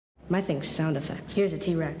My thing's sound effects. Here's a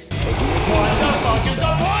T-Rex. What the fuck is the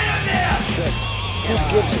point of this? Who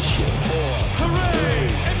gives a shit? Hooray!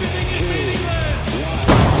 Everything is meaningless!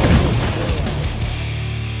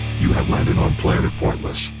 You have landed on Planet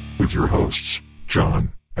Pointless with your hosts,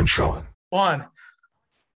 John and Sean. One.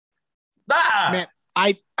 Ah! Man,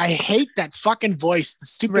 I hate that fucking voice. The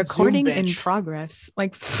stupid Recording Zoom in bitch. progress.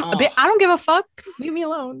 Like, a bit, I don't give a fuck. Leave me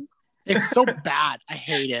alone. It's so bad. I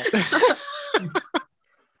hate it.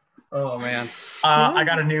 Oh man, I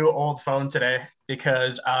got a new old phone today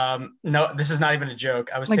because no, this is not even a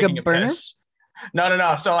joke. I was Like taking a a burner? piss.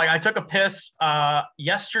 No. So like I took a piss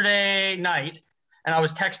yesterday night, and I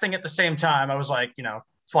was texting at the same time. I was like,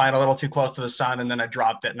 flying a little too close to the sun, and then I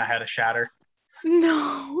dropped it, and I had a shatter.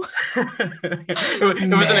 No.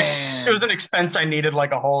 it was an expense I needed,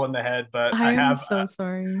 like a hole in the head. But I am have so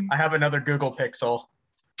sorry. I have another Google Pixel.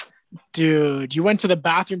 Dude, you went to the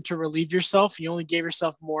bathroom to relieve yourself. You only gave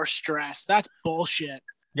yourself more stress. That's bullshit.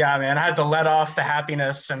 Yeah, man, I had to let off the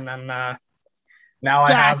happiness, and then now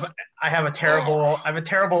I have a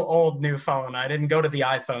terrible old new phone. I didn't go to the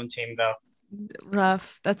iPhone team though.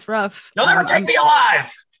 Rough. That's rough. They'll never take me alive.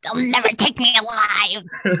 They'll never take me alive.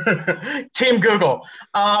 Team Google.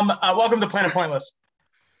 Welcome to Planet Pointless.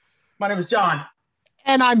 My name is John.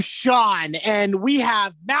 And I'm Sean, and we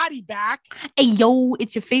have Maddie back. Hey, yo,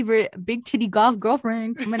 it's your favorite big titty golf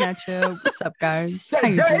girlfriend coming at you. What's up, guys? How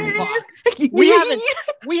you doing?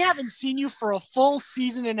 We haven't seen you for a full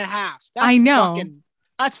season and a half. I know.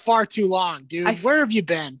 That's far too long, dude. Where have you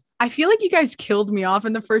been? I feel like you guys killed me off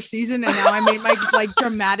in the first season, and now I made my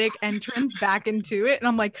dramatic entrance back into it, and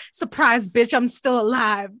I'm like, surprise, bitch, I'm still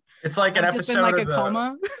alive. It's like an I've just episode been like of a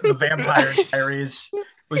coma. the Vampire Diaries.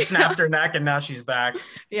 We snapped her neck, and now she's back.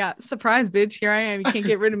 Yeah, surprise, bitch. Here I am. You can't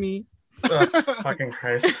get rid of me. Oh, fucking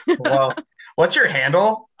Christ. Well, what's your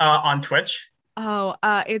handle on Twitch? Oh,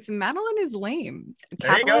 it's Madeline is lame.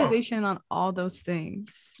 There you go. Capitalization on all those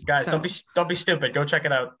things. Guys, So, don't be stupid. Go check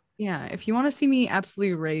it out. yeah, if you want to see me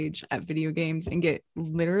absolutely rage at video games and get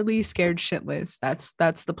literally scared shitless,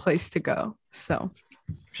 that's the place to go. So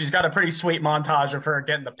She's got a pretty sweet montage of her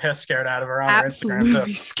getting the piss scared out of her on her Instagram.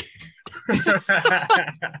 absolutely scared.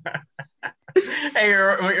 Hey,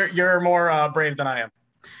 you're more brave than I am.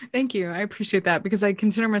 Thank you. I appreciate that because I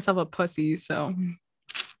consider myself a pussy. So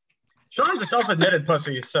Sean's a self-admitted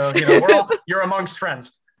pussy, so you're amongst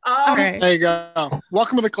friends. all right. There you go.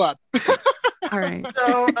 Welcome to the club. All right.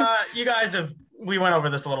 So you guys we went over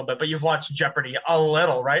this a little bit, but you've watched Jeopardy a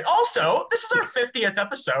little, right? Also, this is our 50th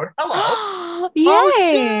episode. Hello. Yay. Oh,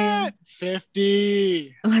 shit.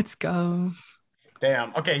 50. Let's go.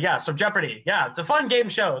 Damn. Okay, yeah. So Jeopardy. Yeah, it's a fun game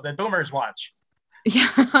show that boomers watch. Yeah.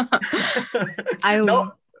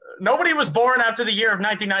 Nobody was born after the year of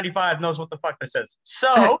 1995 knows what the fuck this is.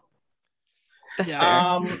 So That's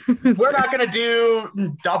we're not going to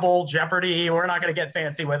do double Jeopardy. We're not going to get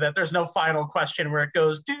fancy with it. There's no final question where it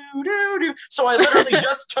goes do do do. So I literally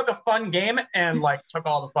just took a fun game and took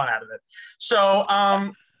all the fun out of it. So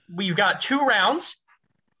we've got 2 rounds,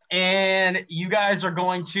 and you guys are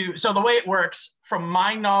going to. So the way it works, from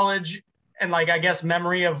my knowledge and I guess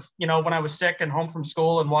memory of when I was sick and home from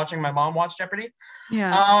school and watching my mom watch Jeopardy.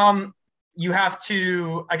 Yeah. You have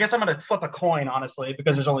to, I guess I'm going to flip a coin, honestly,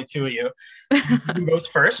 because there's only 2 of you. Who goes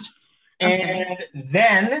first? Okay. And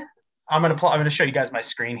then I'm going to show you guys my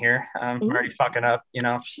screen here. I'm already fucking up,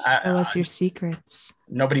 Show us your secrets.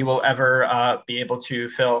 Nobody will ever be able to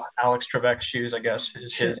fill Alex Trebek's shoes, I guess,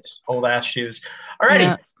 his old ass shoes. Alrighty.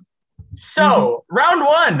 Yeah. So round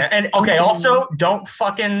 1. And okay, also don't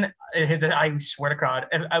fucking, I swear to God,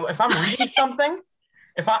 if I'm reading something,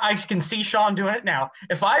 if I can see Sean doing it now.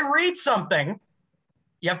 If I read something,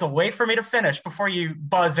 you have to wait for me to finish before you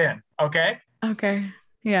buzz in, okay? Okay.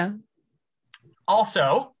 Yeah.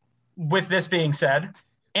 Also, with this being said,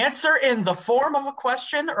 answer in the form of a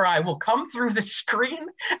question or I will come through the screen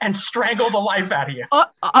and strangle the life out of you.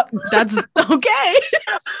 That's okay.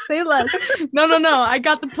 Say less. No. I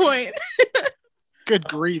got the point. Good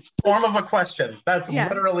grief. Form of a question. That's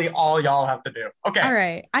literally all y'all have to do. Okay. All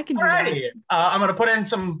right. I can do Alrighty. I'm going to put in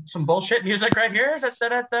some bullshit music right here.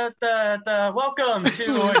 Welcome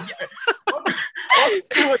to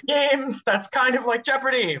a game that's kind of like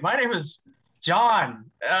Jeopardy. My name is John,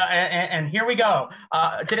 and here we go.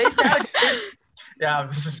 Today's category is... Yeah,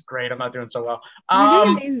 this is great. I'm not doing so well. You're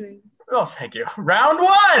doing amazing. Oh, thank you. Round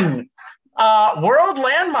 1. World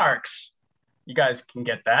landmarks. You guys can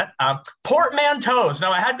get that. Portmanteaus.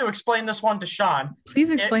 Now, I had to explain this one to Sean.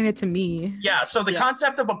 Please explain it to me. Yeah, so the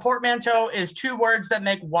concept of a portmanteau is 2 words that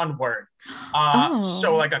make 1 word.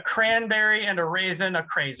 So like a cranberry and a raisin, a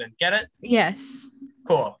craisin. Get it? Yes.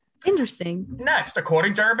 Cool. Interesting. Next,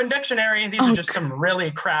 according to Urban Dictionary, these are just some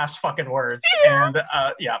really crass fucking words. Yeah. And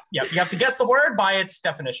you have to guess the word by its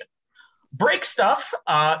definition. Break stuff.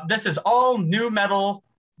 This is all new metal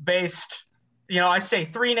based. I say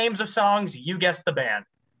 3 names of songs, you guess the band.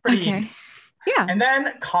 Pretty easy. Yeah. And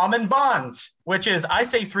then common bonds, which is I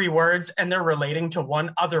say 3 words and they're relating to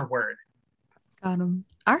one other word. Got him.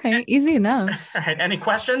 All right. Easy enough. All right. Any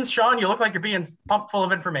questions, Sean? You look like you're being pumped full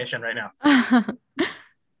of information right now.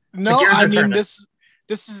 No, gears I are mean turning. this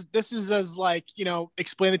is as like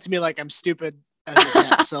explain it to me like I'm stupid as it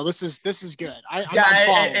gets. So this is good. I'm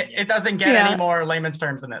following you. It doesn't get Yeah. any more layman's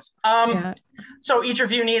terms than this. Yeah. So each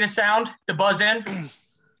of you need a sound to buzz in.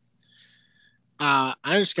 I'm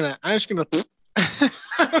just gonna.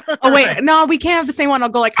 Oh wait, no, we can't have the same one. I'll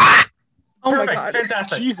go like, ah! Oh Perfect. my god.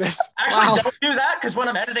 Fantastic. Jesus. Actually, Wow. don't do that because when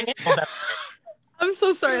I'm editing it, well, I'm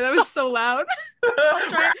so sorry. That was so loud. I'll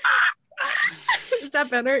try. Is that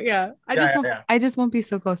better? Yeah. I just won't be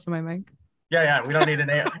so close to my mic. yeah. We don't need an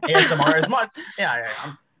ASMR as much.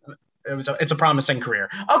 It's a promising career.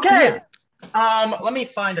 Okay. Let me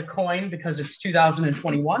find a coin because it's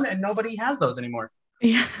 2021 and nobody has those anymore.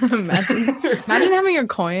 Yeah. Imagine having a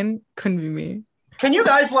coin. Couldn't be me. Can you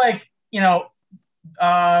guys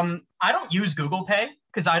I don't use Google Pay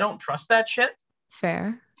because I don't trust that shit.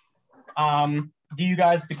 Fair. Do you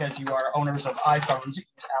guys, because you are owners of iPhones, use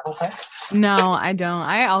Apple Pay? No, I don't.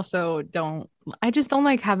 I also don't. I just don't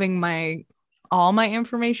like having all my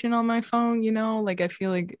information on my phone, like I feel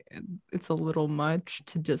like it's a little much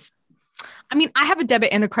to just, I mean, I have a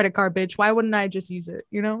debit and a credit card, bitch. Why wouldn't I just use it?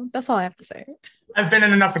 That's all I have to say. I've been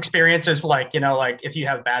in enough experiences like if you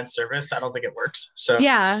have bad service, I don't think it works. So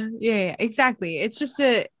Yeah, exactly. It's just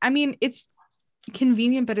it's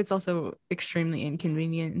convenient, but it's also extremely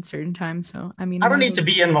inconvenient in certain times. So I mean, I don't need to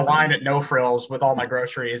be in the line at No Frills with all my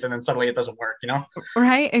groceries and then suddenly it doesn't work,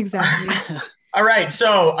 Right? Exactly. All right,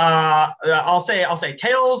 so I'll say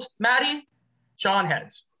tails, Maddie, Sean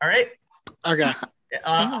heads. All right. Okay.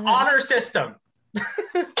 Honor system.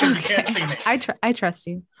 Because you can't see me. I trust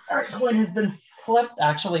you. All right, coin has been flipped,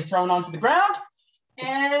 actually thrown onto the ground,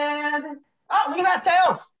 and look at that,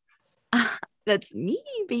 tails. That's me,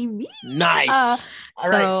 baby. Nice. All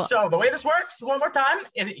right, so the way this works, one more time,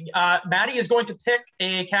 Maddie is going to pick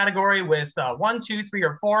a category with 1, 2, 3,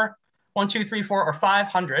 or 4, 1, 2, 3, 4, or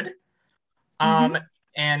 500. And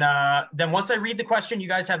then once I read the question, you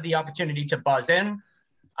guys have the opportunity to buzz in.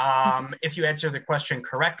 If you answer the question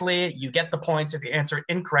correctly, you get the points. If you answer it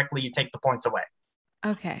incorrectly, you take the points away.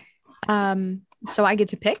 Okay. So I get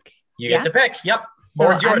to pick? You get to pick. Yep. So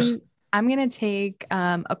Board's yours. I'm going to take,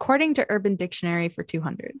 according to Urban Dictionary, for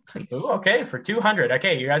 200, please. Ooh, okay, for 200.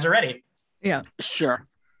 Okay, you guys are ready. Yeah. Sure.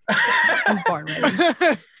 I was born ready.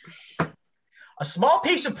 A small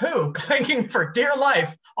piece of poo clinging for dear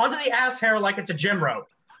life onto the ass hair like it's a gym rope.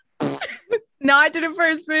 No, I did it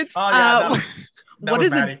first, bitch. Oh, yeah. That What was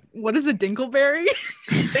is Maddie. what is a dingleberry?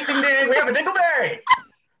 Ding, ding, ding. We have a dingleberry.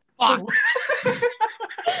 Fuck.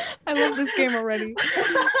 I love this game already.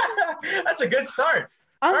 That's a good start.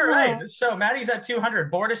 All right. So Maddie's at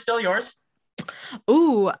 200. Board is still yours.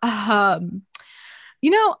 Ooh, I'm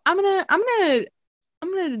gonna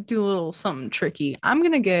do a little something tricky. I'm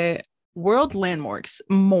gonna get world landmarks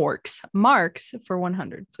marks for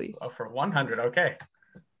 100, please. Oh, for 100. Okay.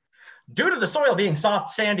 Due to the soil being soft,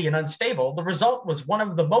 sandy, and unstable, the result was one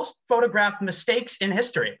of the most photographed mistakes in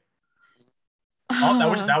history. Oh,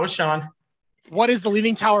 that was Sean. What is the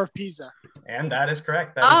Leaning Tower of Pisa? And that is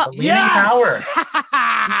correct. That is the Leaning Yes! Tower.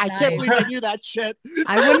 I can't believe I knew that shit.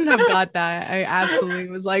 I wouldn't have got that. I absolutely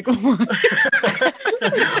was like, what?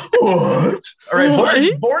 What? All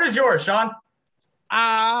right, board is yours, Sean.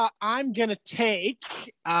 I'm gonna take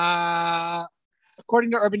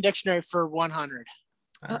according to Urban Dictionary for 100.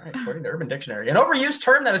 All right, according to Urban Dictionary, an overused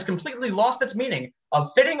term that has completely lost its meaning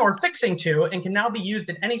of fitting or fixing to and can now be used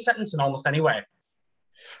in any sentence in almost any way.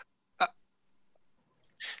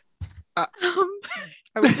 Are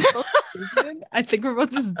we just both stupid? I think we're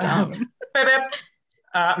both just dumb.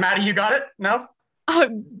 Maddie, you got it? No?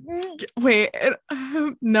 Wait,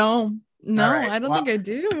 no, right, I don't think I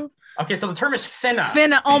do. Okay, so the term is finna.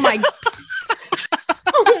 Finna, oh my,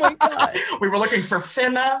 oh my god. We were looking for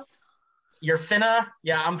finna. You're finna.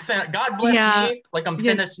 Yeah, I'm finna. God bless me, like I'm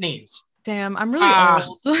finna sneeze. Damn, I'm really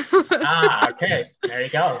old. Okay. There you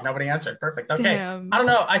go. Nobody answered. Perfect. Okay. Damn. I don't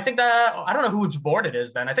know. I think I don't know whose board it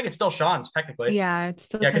is then. I think it's still Sean's technically. Yeah, it's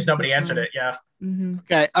still. Yeah, because nobody answered it. Yeah. Mm-hmm.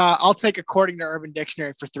 Okay, I'll take according to Urban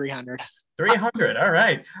Dictionary for 300. 300. All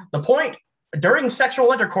right. The point during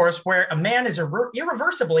sexual intercourse where a man is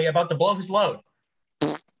irreversibly about to blow his load.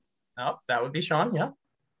 Oh, that would be Sean. Yeah.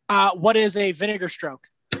 What is a vinegar stroke?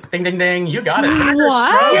 Ding, ding, ding. You got it.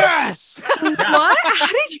 What? Yes. What? How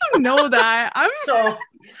did you know that? I'm So,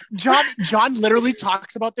 John literally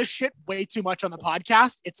talks about this shit way too much on the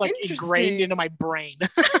podcast. It's like ingrained Interesting. into my brain.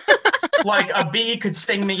 like a bee could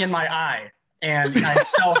sting me in my eye, and I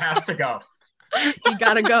still have to go. you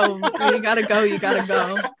gotta go. You gotta go. You gotta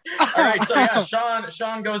go. All right, so yeah,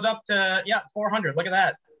 Sean goes up to 400. Look at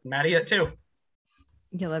that. Maddie at 2.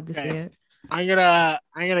 You love to see Okay. it. I'm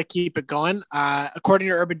gonna keep it going. According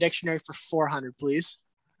to Urban Dictionary, for 400, please.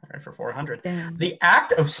 All right, for 400. Damn. The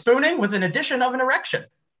act of spooning with an addition of an erection.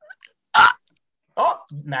 Oh,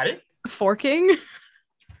 Maddie, Forking?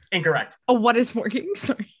 incorrect. Oh, what is forking?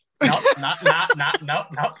 Sorry. No, no.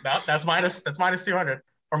 That's minus 200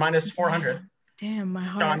 or minus 400. Damn, my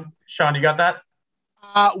heart. Sean, you got that?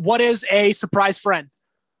 What is a surprise friend?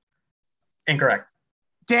 Incorrect.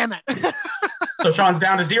 Damn it. So Sean's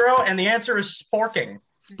down to 0, and the answer is sporking.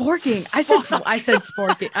 Sporking. I said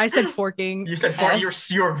sporking. I said forking. You said forking.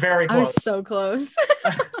 You were very I was close. so close.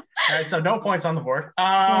 All right, so no points on the board.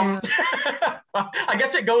 I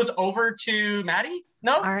guess it goes over to Maddie.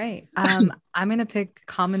 No. All right. I'm gonna pick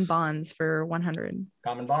common bonds for 100.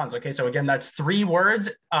 Common bonds. Okay, so again, that's 3 words,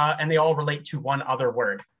 and they all relate to one other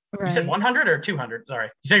word. Right. You said 100 or 200? Sorry,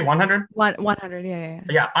 you say 100? 100. Yeah.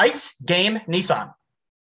 Yeah. Ice, game, Nissan.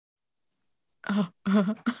 Oh.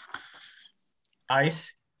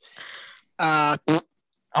 Ice. Oh,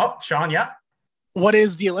 Sean. Yeah. what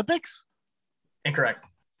is the Olympics? Incorrect.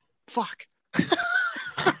 Fuck.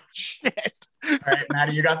 Shit. All right,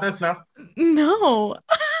 Maddie, you got this? No. No.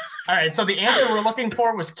 All right, so the answer we're looking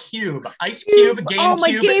for was cube. Ice cube, game Oh, my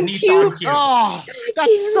cube, GameCube. Nissan cube. Oh,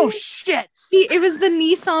 that's so shit. See, it was the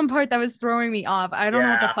Nissan part that was throwing me off. I don't know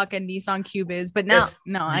what Yeah. the fucking Nissan Cube is, but now, It's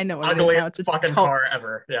no, I know what it is Ugliest now. It's a fucking car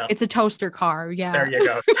ever. Yeah. It's a toaster car. Yeah. There you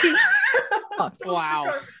go. Fuck.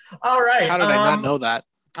 Wow. All right. How did I not know that?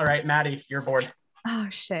 All right, Maddie, you're bored. Oh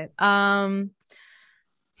shit. I'm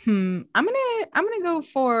gonna go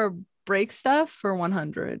for break stuff for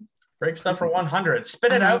 100. Break stuff for 100.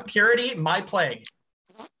 Spit it out. Purity, my plague.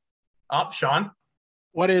 Up, Sean.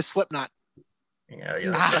 What is Slipknot? Yeah.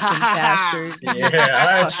 You fucking bastard. Yeah.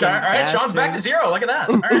 All right, Sean. All right, Sean's back to 0. Look at that.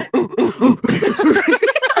 All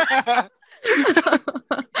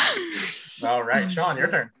right. All right, Sean, your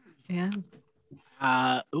turn. Yeah.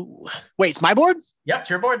 Ooh. Wait, it's my board? Yep, it's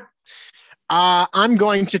your board. I'm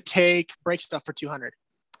going to take break stuff for 200.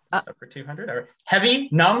 Stuff for 200. All right. Heavy,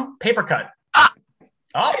 numb, paper cut.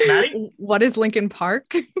 Oh, Maddie. What is Lincoln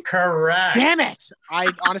Park? Correct. Damn it! I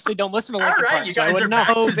honestly don't listen to All Linkin right, Park, you so I guys wouldn't are know.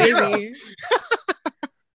 back. Oh Zero. baby.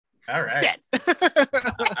 All right.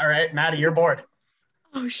 All right, Maddie, you're bored.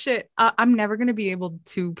 Oh shit. I'm never gonna be able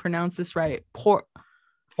to pronounce this right. What is it?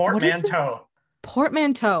 Portmanteau.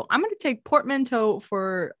 Portmanteau. I'm gonna take portmanteau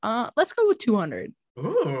for let's go with 200.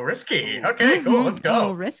 Ooh, risky. Okay, cool. Let's go.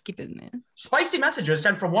 Oh, risky business. Spicy messages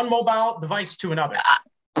sent from one mobile device to another.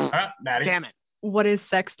 Maddie. Damn it! What is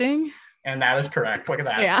sexting? And that is correct. Look at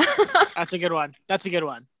that. Yeah. That's a good one.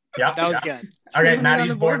 Yep. That was good. All right, 200 on Maddie's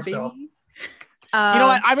the bored board, still. baby. You know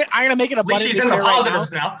what? I'm gonna make it At least abundantly she's in the clear right now.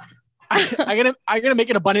 positives now. I'm gonna make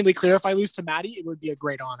it abundantly clear. If I lose to Maddie, it would be a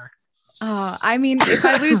great honor. I mean, if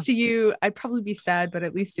I lose to you, I'd probably be sad, but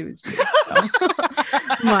at least it was you. So.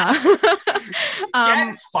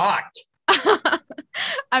 Get fucked.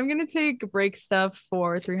 I'm gonna take break stuff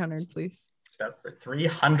for 300, please. Stuff for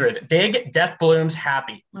 300. Big Death Blooms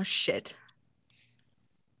happy. Oh shit.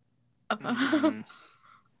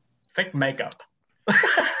 Thick makeup.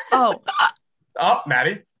 Oh, Oh,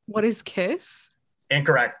 Maddie. what is kiss?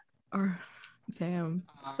 Incorrect. Or damn,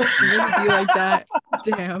 it wouldn't be like that.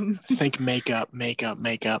 Damn. Think makeup.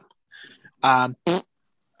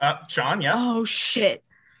 Sean, yeah. Oh shit.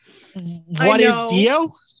 What is know.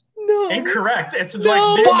 Dio? No. Incorrect. It's No.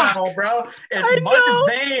 like Vin Fuck. metal, bro. I It's know.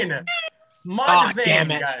 Mudvayne. Aw, Mudvayne,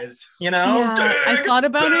 damn it. guys. You know? Yeah, I thought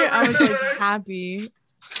about it. I was like happy.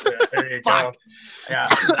 Yeah, there you go. Fuck. Yeah.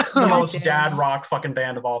 The most damn. dad rock fucking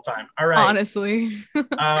band of all time. All right. Honestly,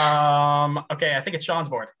 Okay, I think it's Sean's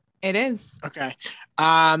board. it is. Okay.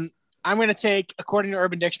 I'm gonna take according to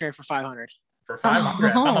Urban Dictionary for 500. For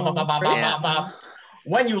 500. Oh,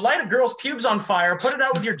 When you light a girl's pubes on fire, put it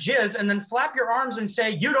out with your jizz, and then flap your arms and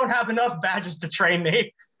say, "You don't have enough badges to train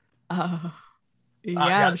me." Yeah,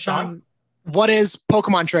 yeah, Sean? Sean. What is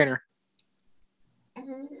Pokemon Trainer?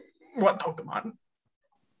 What Pokemon?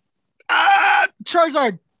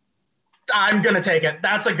 Charizard. I'm gonna take it.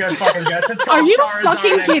 That's a good fucking guess. It's Are called you Charizard.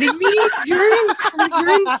 fucking kidding me?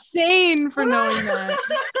 You're insane for knowing that.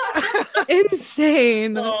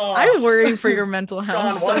 Insane. Oh. I worry for your mental Sean,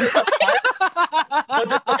 health. was it the fire?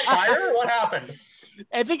 Was it the fire? What happened?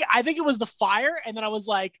 I think it was the fire, and then I was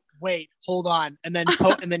like, wait, hold on, and then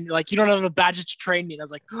like you don't have enough badges to train me, and I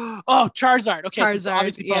was like, oh, Charizard. Okay, so it's Charizard,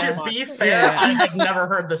 obviously yeah. To Pokemon. be fair, Yeah. I had never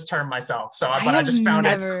heard this term myself, but I have just found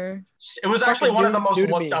never- it was actually fucking one of the new most to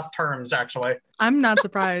looked me. up terms, actually. I'm not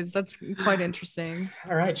surprised. That's quite interesting.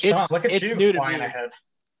 All right, Sean, look at it's you new to flying me. ahead.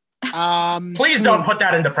 Please Please don't put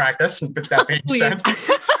that into practice. With that being said,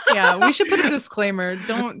 Please. Yeah, we should put a disclaimer.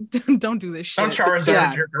 Don't do this shit. don't Charizard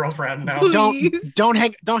Yeah. your girlfriend. No. Please. don't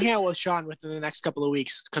hang out with Sean within the next couple of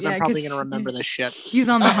weeks because Yeah, I'm probably 'cause- gonna remember this shit. He's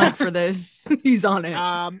on the hunt for this. He's on it.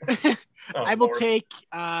 Oh, I will Lord. take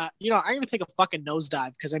I'm gonna take a fucking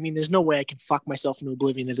nosedive because I mean there's no way I can fuck myself into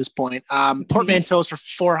oblivion at this point. Portmanteaus for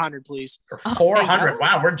 400, please. For Oh, 400. yeah.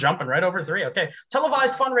 Wow, we're jumping right over 3. Okay.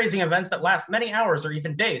 Televised fundraising events that last many hours or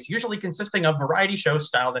even days, usually consisting of variety show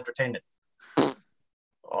styled entertainment.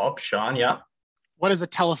 Oh, Sean, yeah. What is a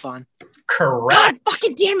telethon? Correct. God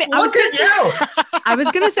fucking damn it. Look at you. I was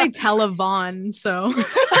gonna say Televon, so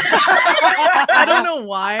I don't know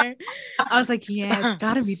why. I was like, yeah, it's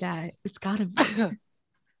gotta be that. It's gotta be.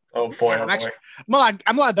 Oh boy, oh I'm boy. actually-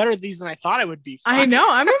 I'm a lot better at these than I thought I would be. I Fuck. know,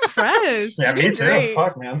 I'm impressed. Yeah, You're me doing too. great.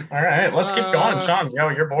 Fuck, man. All right, let's keep going. Sean, yo,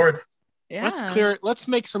 you're bored. Yeah. Let's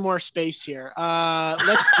make some more space here.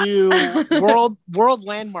 Let's do world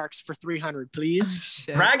landmarks for 300, please.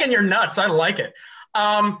 Shit. Dragging your nuts. I like it.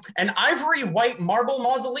 An ivory white marble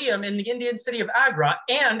mausoleum in the Indian city of Agra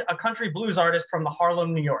and a country blues artist from the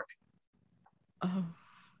Harlem, New York.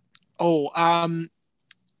 Oh.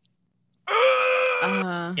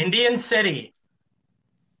 Indian city.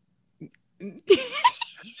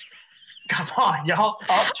 Come on, y'all.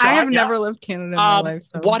 Oh, Sean, I have yeah. never lived Canada in my life.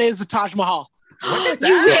 So What is the Taj Mahal? Look at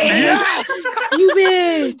You that. bitch! You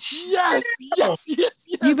bitch! Yes.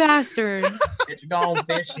 You bastard! Bitch, gonna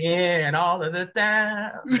fish in all of the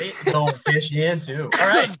time. Bitch, gonna fish in too. All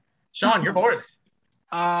right, Sean, you're bored.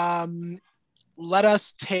 Let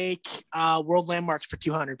us take world landmarks for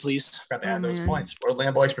 200, please. Got to add Oh, those man. points. World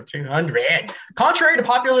Land Boys for 200. Contrary to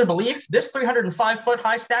popular belief, this 305-foot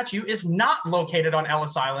high statue is not located on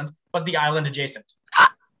Ellis Island, but the island adjacent.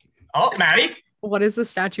 Oh, Maddie. What is the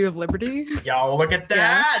Statue of Liberty? Yo, look at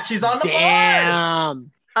that. She's on the board.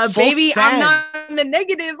 Damn. Full Baby, send. I'm not in the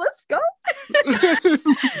negative. Let's go.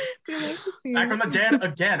 We like to see Back it. from the dead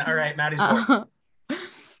again. All right, Maddie's board.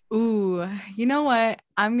 Ooh, you know what?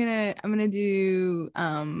 I'm gonna do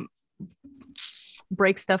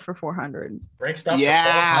break stuff for 400. Break stuff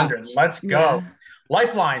Yeah. for 400. Let's go. Yeah.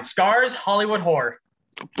 Lifeline, Scars, Hollywood Horror.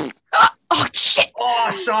 Oh shit! Oh,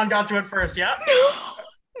 Sean got to it first. Yeah.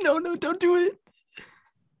 No, don't do it.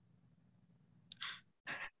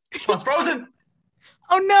 Sean's frozen.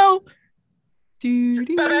 Oh no. Do,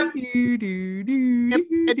 do, do, do, do, do,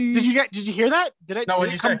 do. Did you hear that? Did No, it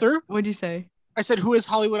what'd you come say? through? What'd you say? I said, who is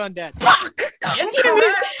Hollywood Undead?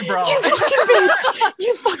 Incorrect, bro. You fucking bitch!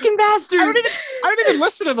 You fucking bastard! I don't even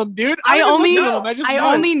listen to them, dude. I don't even only- listen to them. I just I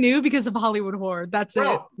know. only knew because of Hollywood Horror. That's it.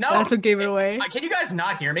 Bro, no. That's what gave it away. Can you guys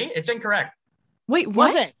not hear me? It's incorrect. Wait, what?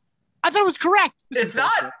 Was it? I thought it was correct. This It's is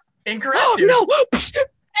not. bullshit. Incorrect. Oh dude. no!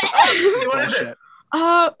 What is it?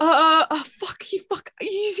 Fuck,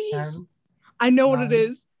 easy. I know what it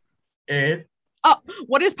is. It.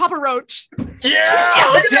 What is Papa Roach? Yeah!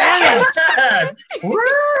 Look at Damn that!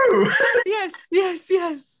 Woo! Yes.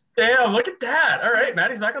 Damn, look at that. All right,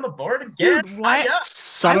 Maddie's back on the board again. Dude, what? Yeah.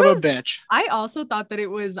 Son I of a was- bitch. I also thought that it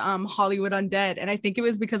was Hollywood Undead, and I think it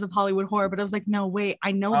was because of Hollywood Horror, but I was like, no, wait,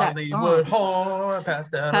 I know that Hollywood song. Horror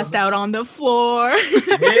passed out. Passed out on the floor.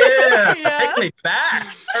 Yeah. Yeah. Take me back.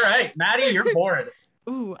 All right, Maddie, you're bored.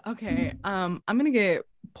 Ooh, okay. I'm gonna get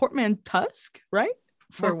Portman Tusk, right?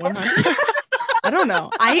 For Poor- 100. I don't know.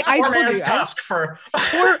 I Poor told man's you. Tusk for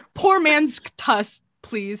Poor man's Tusk,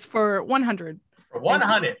 please, for 100.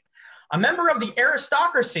 100. A member of the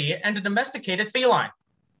aristocracy and a domesticated feline.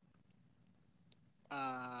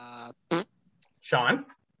 Sean.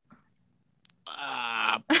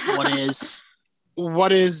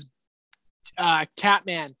 What is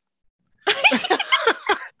Catman?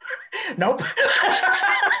 Nope.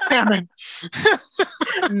 Damn it.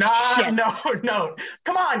 Nah, no.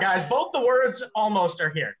 Come on, guys. Both the words almost are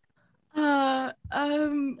here.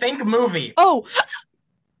 Think movie. Oh,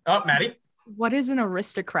 Maddie. what is an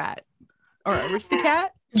aristocrat or aristocat?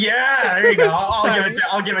 Yeah, there you go. I'll give it Sorry.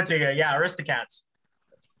 I'll give it to you. Yeah, Aristocats.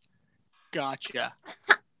 Gotcha.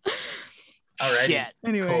 Alrighty. Shit.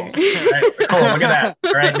 Anyway. Cool. All right, cool. Look at that.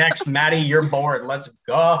 All right, next, Maddie, you're bored. Let's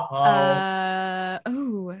go.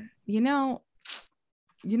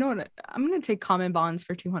 You know what? I'm gonna take common bonds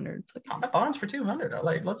for 200, please. Comet bonds for 200. All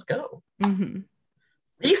right, let's go. Mm-hmm.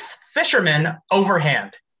 Reef fisherman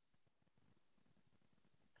overhand.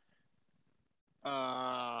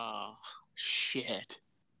 Shit.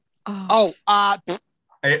 Oh,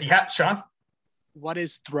 Yeah, Sean. What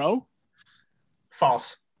is throw?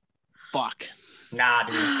 False. Fuck. Nah,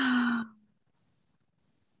 dude.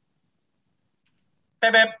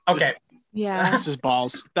 Babe. Okay. yeah. This is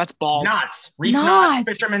balls. That's balls. Knots. Reef knot, Knots.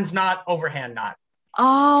 fisherman's knot, overhand knot.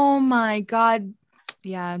 Oh my god.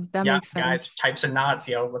 Yeah, that Yeah, makes sense. guys, types of knots,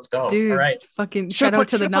 yo. Let's go. Dude, All right. fucking Should shout out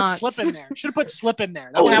to the have put knots. slip in there. Should have put slip in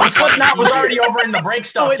there. Oh, That now would've been slip knot was easier. already over in the break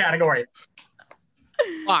stuff category.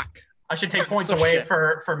 Fuck. I should take points So away shit.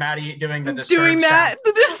 for Maddie doing the disturb Doing that, sound.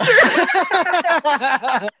 the disturb.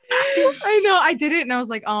 I know. I did it, and I was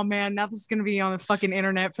like, "Oh man, now this is gonna be on the fucking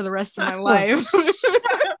internet for the rest of my life."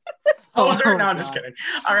 Poser? No, I'm God. just kidding.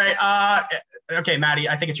 All right. Okay, Maddie,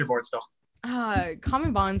 I think it's your board still.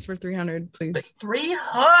 Common bonds for 300, please.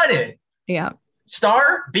 300. Yeah.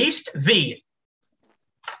 Star Beast V.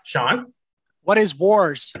 Sean. What is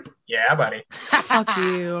wars? Yeah, buddy. Fuck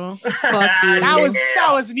you. Fuck you. That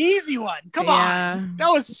was an easy one. Come Yeah. on. That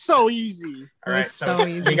was so easy. All right. That's So so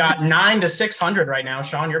easy. we got 9 to 600 right now.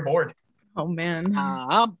 Sean, you're bored. Oh man.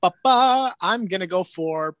 I'm gonna go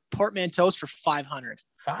for portmanteaus for 500.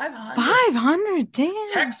 500. 500.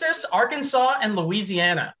 Damn. Texas, Arkansas, and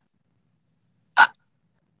Louisiana.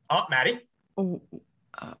 Oh, Maddie. Oh,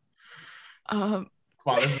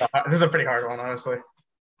 Wow, this is a pretty hard one, honestly.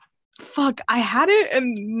 fuck. I had it,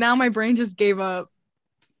 and now my brain just gave up.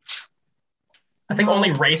 I think only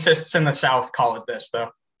racists in the South call it this, though.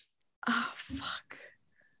 Oh fuck.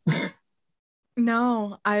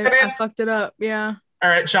 No, I fucked it up. Yeah. All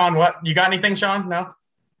right, Sean, what? You got anything, Sean? No?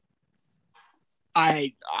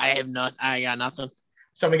 I have not. I got nothing.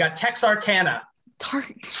 So we got Texarkana.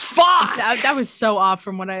 Fuck. That was so off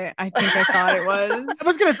from what I think I thought it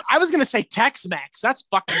was. I was gonna say Tex-Mex. That's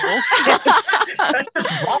fucking bullshit. That's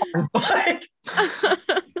just wrong. Like,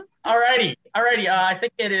 alrighty. I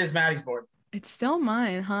think it is Maddie's board. It's still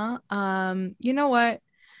mine, huh? You know what?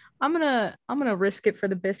 I'm gonna risk it for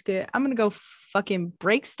the biscuit. I'm gonna go fucking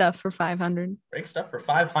break stuff for 500. Break stuff for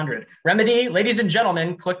 500. Remedy, ladies and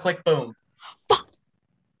gentlemen, click, click, boom.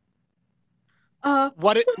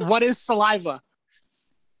 What is saliva?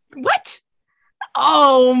 What?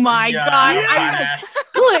 Oh my Yeah, god! yeah.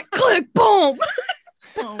 Click, boom!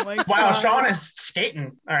 Oh my god! Wow, Sean is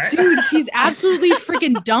skating. All right. Dude, he's absolutely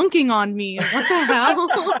freaking dunking on me. What the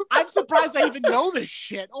hell? I'm surprised I even know this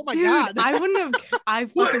shit. Oh my Dude, god. I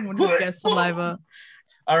fucking wouldn't have guessed saliva.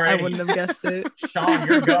 All right. I wouldn't have guessed it. Sean,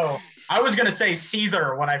 your go. I was gonna say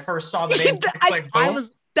Seether when I first saw the name. Click, click, boom.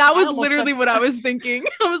 That was almost literally said- what I was thinking.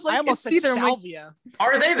 I was like, I almost said it's either salvia.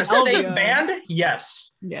 Are they the Salvia. same band?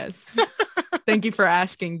 Yes, yes. Thank you for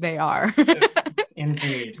asking. They are.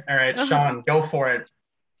 indeed. All right, Sean, go for it.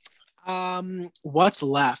 What's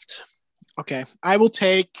left? Okay, I will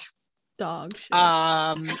take Dog shit.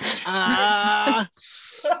 Dog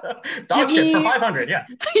Give shit for me- 500. Yeah.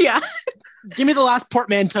 Yeah. give me the last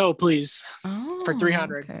portmanteau, please. Oh, For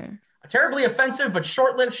 300. Okay. A terribly offensive but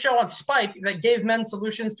short-lived show on Spike that gave men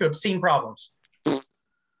solutions to obscene problems.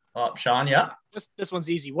 Oh, Sean, yeah. This one's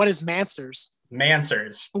easy. What is Mansers?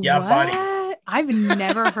 Mansers. Yeah, buddy. What? I've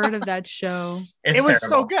never heard of that show. It's It was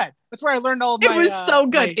terrible. so good. That's where I learned all of It my. was so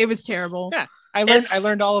good. my- It was terrible. Yeah. I It's-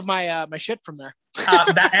 learned all of my my shit from there.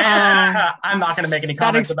 I'm not going to make any That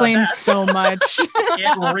comments explains about so much. that.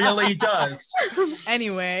 It really does.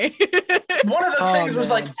 Anyway. One of the Oh, things was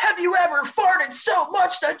man. like, have you ever farted so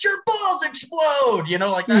much that your balls explode? You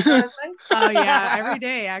know, like that kind of thing. Oh yeah, every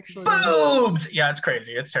day actually. Boobs. Yeah, it's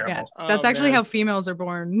crazy. It's Yeah, terrible. that's Oh, actually man. how females are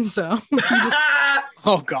born. So you just,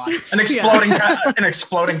 Oh god. an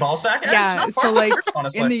exploding ball sack. yeah. it's not So far like from it,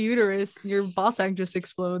 honestly. in the uterus, your ball sack just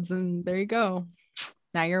explodes, and there you go.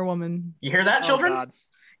 Now you're a woman. You hear that, Oh, children? God.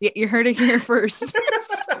 You heard it here first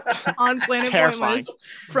on Planet Terrifying. Pointless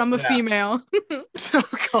from a Yeah. female. Oh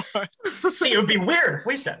god. See, it would be weird if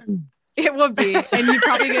we said. It would be, and you'd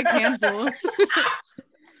probably get canceled.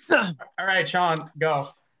 All right, Sean, go.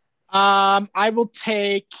 I will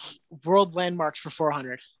take world landmarks for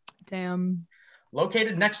 400. Damn.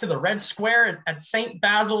 Located next to the Red Square at St.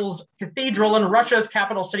 Basil's Cathedral in Russia's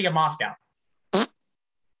capital city of Moscow.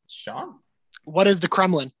 Sean, What is the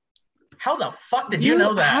Kremlin? how the fuck did you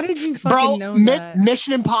know that? How did you fucking Bro, know Mi- that?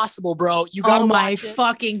 Mission Impossible, bro. You gotta Oh my watch it.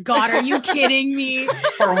 fucking god! Are you kidding me?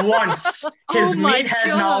 For once, his Oh my meathead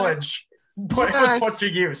God. knowledge was Yes. put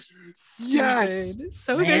to use. Yes. Stupid.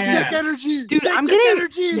 So Man. Big stupid. dick energy. Dude, Big I'm dick getting.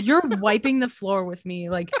 energy. You're wiping the floor with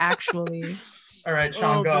me, like actually. All right,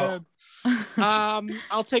 Sean, go. man.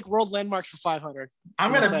 I'll take world landmarks for 500.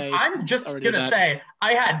 I'm just already gonna did that. say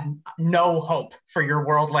I had no hope for your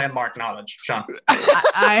world landmark knowledge, Sean.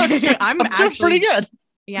 I'm I'm doing actually pretty good.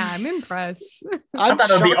 Yeah, I'm impressed. I thought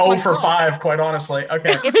it would be shocked 0 for myself. 5, quite honestly.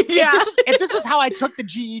 Okay. Yeah. If this was how I took the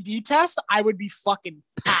GED test, I would be fucking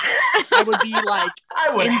passed. I would be like,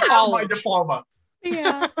 I would In have my college. diploma.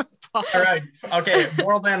 Yeah. All right. Okay.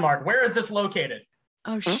 World landmark. Where is this located?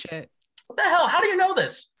 Oh shit. What the hell? How do you know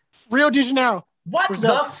this? Rio de Janeiro. What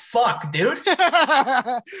Brazil. the fuck, dude?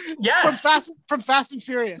 Yes. From Fast and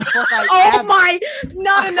Furious. Plus, Oh my!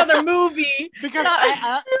 Not another movie. because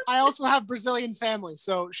I also have Brazilian family.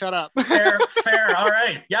 So shut up. Fair. All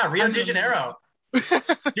right. Yeah. Rio de Janeiro. Do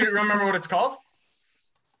you remember what it's called?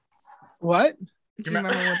 What? Do you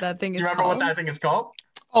remember what that thing Do is you remember called? what that thing is called?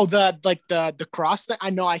 Oh, the cross thing. I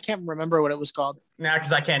know. I can't remember what it was called. Nah,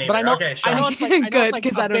 because I can't either. But I know. Okay, I Sean. know it's like. I know Good, it's like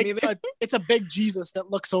 'cause a I don't big, either. it's a big Jesus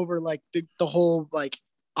that looks over like the whole like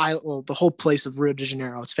the whole place of Rio de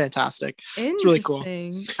Janeiro. It's fantastic. It's really cool.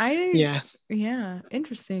 Interesting. Yeah.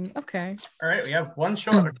 Interesting. Okay. All right. We have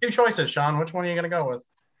two choices, Sean. Which one are you going to go with?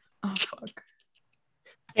 Oh fuck.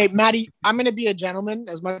 Hey, Maddie, I'm gonna be a gentleman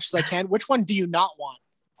as much as I can. Which one do you not want?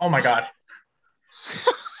 Oh, my God.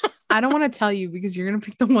 I don't want to tell you because you're gonna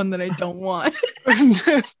pick the one that I don't want.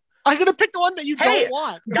 I'm gonna pick the one that you Hey, don't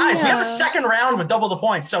want. Guys, we have a Yeah. second round with double the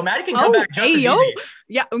points, so Maddie can come Oh, back just hey, as yo. easy.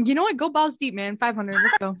 Yeah. You know what? Go balls deep, man. 500.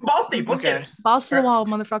 Let's go. Ball Steve, let's get Okay. it. Balls to the wall,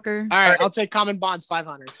 motherfucker. All right, I'll take Common Bonds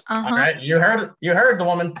 500. Uh-huh. All right, you heard the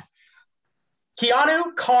woman.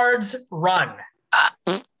 Keanu Cards Run.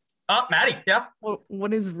 Oh, Maddie, yeah.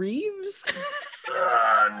 What is Reeves?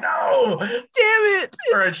 No. Damn it.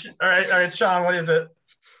 All right, Sean, what is it?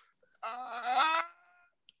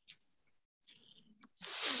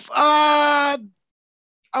 I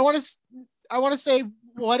want to say,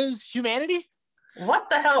 what is humanity? What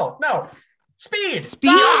the hell? No. Speed.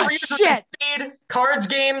 Speed? Ah, Reeves is shit. Speed. Cards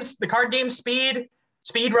games. The card game Speed.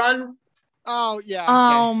 Speed Run. Oh yeah.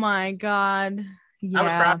 Oh my god. I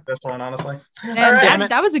was proud Yeah. of this one, honestly. Damn, All right. Damn it.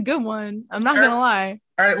 that was a good one. I'm not All right. gonna lie.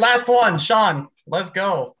 All right, last one. Sean, let's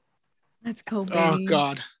go. Let's go, Oh baby.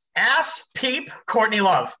 god. Ass Peep Courtney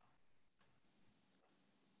Love.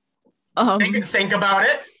 Think about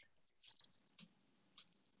it.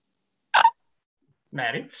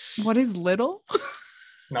 Maddie? What is little?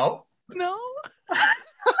 No. No.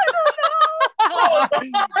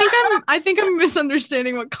 I think I'm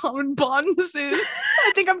misunderstanding what common bonds is.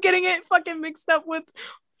 I think I'm getting it fucking mixed up with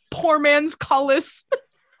poor man's Collis.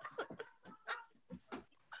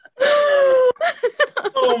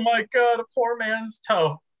 Oh my god, a poor man's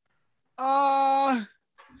toe. All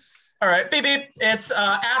right, beep beep. It's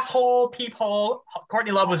asshole, peephole.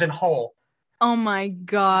 Courtney Love was in hole. Oh my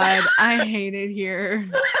god, I hate it here.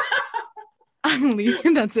 I'm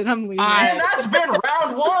leaving. That's it. I'm leaving. And that's been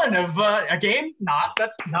round one of a game.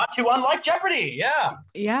 That's not too unlike Jeopardy. Yeah.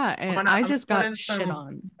 Yeah, and gonna- I I'm just putting got some- shit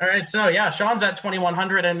on. All right, so yeah, Sean's at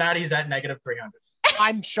 2100 and Maddie's at negative 300.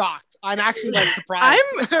 I'm shocked. I'm actually like surprised.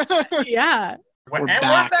 Yeah. We're and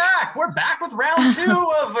back. we're back. We're back with round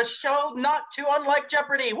two of a show not too unlike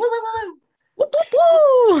Jeopardy. Woo, woo, woo. Woo,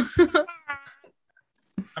 woo, woo.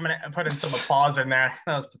 I'm gonna put in some applause in there.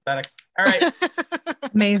 That was pathetic. All right.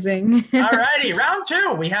 Amazing. All righty. Round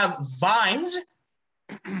two. We have vines.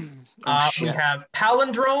 Oh, We shit. have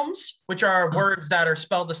palindromes, which are words that are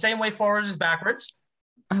spelled the same way forward as backwards.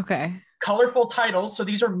 Okay. Colorful titles. So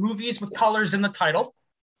these are movies with colors in the title.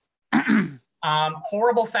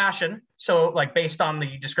 Horrible fashion. So like based on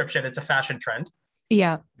the description, it's a fashion trend.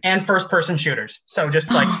 Yeah. And first person shooters. So just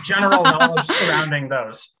like general knowledge surrounding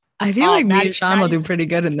those. I feel Oh, like me Maddie- and Sean will do Maddie's- pretty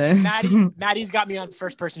good in this. Maddie's got me on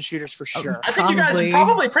first person shooters for sure. I think you guys are Probably.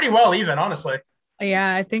 probably pretty well even, honestly.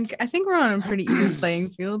 Yeah, I think we're on a pretty even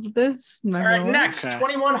playing field with this. All right, next, Okay.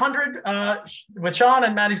 2100 with Sean,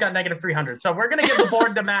 and Maddie's got negative 300. So we're going to give the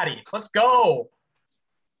board to Maddie. Let's go.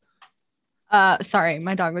 Sorry,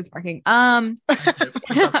 my dog was barking. What's up,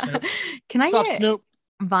 Snoop? Can I What's up, get Snoop?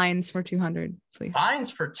 vines for 200, please?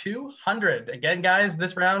 Fines for 200. Again, guys,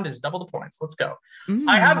 this round is double the points. Let's go. Mm.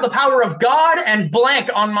 I have the power of God and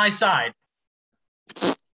blank on my side.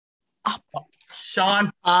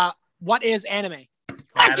 Sean. What is anime?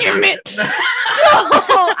 God damn it!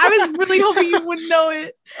 I was really hoping you wouldn't know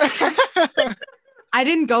it. I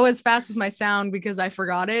didn't go as fast as my sound because I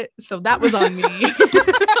forgot it, so that was on me.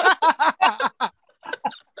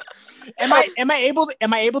 Am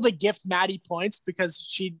I able to gift Maddie points because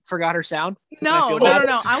she forgot her sound? No, feel no, bad?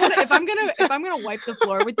 no. I want to. If I'm gonna wipe the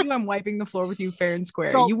floor with you, I'm wiping the floor with you fair and square.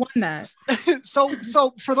 So- You won that. So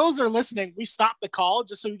for those that are listening, we stopped the call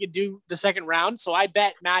just so we could do the second round. So I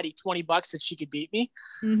bet Maddie $20 that she could beat me.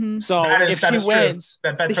 Mm-hmm. So That if is she true. wins,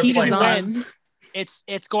 That The took heat place. is she on. wins,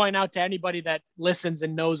 it's going out to anybody that listens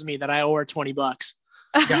and knows me that I owe her $20.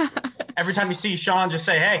 Yeah. Every time you see Sean, just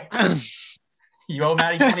say, hey. You owe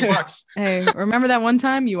Maddie $20. Hey, remember that one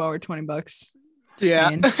time you owe her $20? Yeah.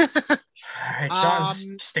 Saying. All right,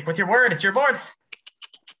 Sean, stick with your word. It's your board.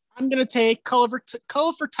 I'm gonna take color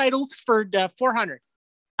for titles for 400.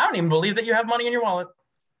 I don't even believe that you have money in your wallet.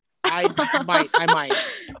 I might.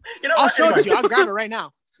 You know I'll what? show it to you. Anyway, I'll grab it right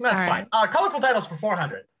now. That's All fine. right. Colorful titles for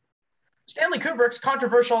 400. Stanley Kubrick's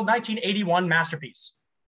controversial 1981 masterpiece.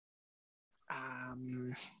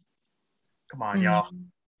 Come on, y'all.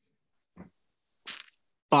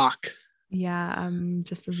 Fuck. Yeah, I'm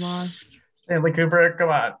just as lost. Stanley Kubrick, come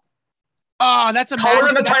on. Oh, that's a Color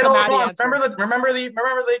in the that's a title. Maddie Come on. answer. Remember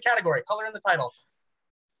the category. Color in the title.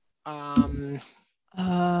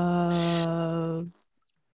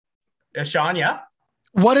 Yeah, Sean, yeah?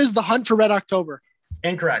 What is The Hunt for Red October?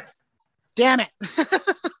 Incorrect. Damn it.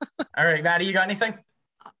 All right, Maddie, you got anything?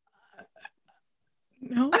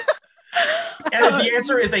 No. And the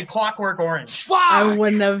answer is A Clockwork Orange. Fuck. I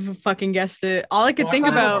wouldn't have fucking guessed it. All I could think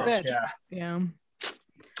Son of a about. bitch. Yeah. Yeah.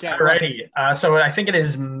 Yeah, Alrighty. So I think it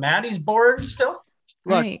is Maddie's board still.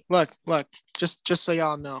 Right. Look. Just so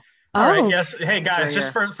y'all know. All right. Oh, Yes. Hey It's guys, right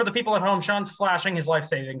just for the people at home, Sean's flashing his life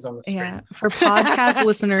savings on the screen. yeah. For podcast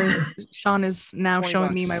listeners, Sean is now 20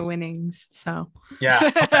 showing me bucks. my winnings. So Yeah.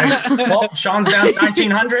 Okay. Well, Sean's down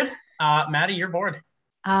 1,900. Maddie, you're bored.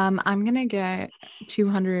 I'm gonna get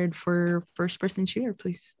 200 for first person shooter,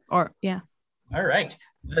 please. Or yeah. All right.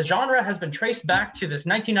 The genre has been traced back to this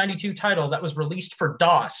 1992 title that was released for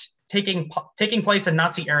DOS, taking place in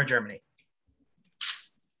Nazi era Germany.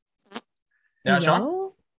 Yeah, Sean?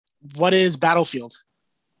 Hello? What is Battlefield?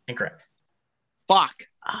 Incorrect. Fuck.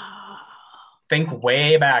 Think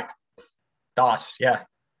way back. DOS. Yeah.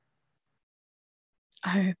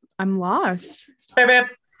 I'm lost. Beep, beep.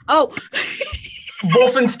 Oh.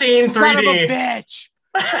 Wolfenstein 3D. Son of a bitch.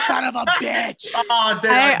 Son of a bitch. Oh,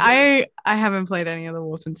 dude. I haven't played any of the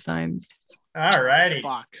Wolfensteins. All righty.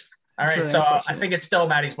 Fuck. All right. really So I unfortunate. think it's still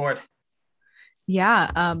Maddie's board.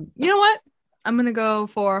 Yeah. You know what? I'm gonna go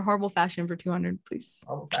for horrible fashion for 200, please.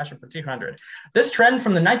 Old fashion for 200. This trend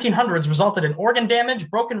from the 1900s resulted in organ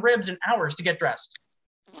damage, broken ribs, and hours to get dressed.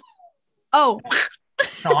 Oh.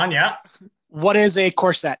 Sean, yeah. What is a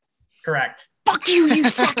corset? Correct. Fuck you, you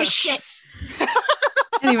sack of shit.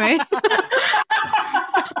 Anyway.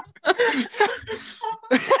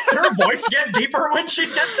 Did her voice get deeper when she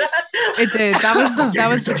did that? It did. That was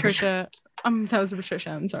Yeah, you Patricia. That was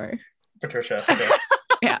Patricia. I'm sorry. Patricia. Okay.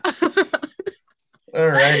 Yeah.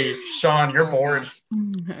 Alrighty. Sean, you're bored.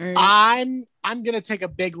 All right. I'm gonna take a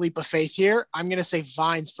big leap of faith here. I'm gonna say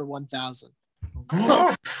Vines for 1,000.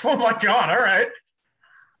 Oh my god, all right.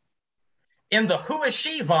 In the Who Is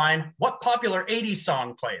She Vine, what popular 80s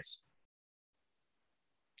song plays?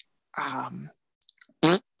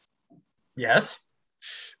 Yes.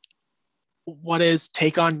 What is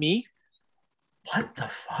Take on Me? What the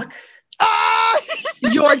fuck? Ah!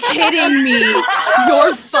 You're kidding me.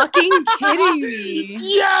 You're fucking kidding me.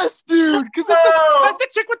 Yes, dude. Because that's the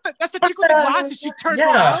chick with the glasses. She turns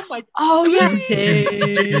Yeah. around like, Oh yeah.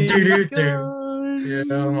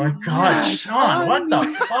 Oh my god, Yes. Sean, what the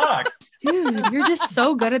fuck? Dude, you're just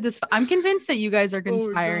so good at this. I'm convinced that you guys are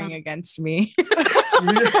conspiring God. against me.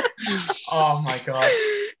 Oh my god.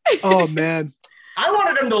 oh man. I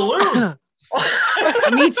wanted him to lose.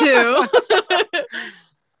 Me too.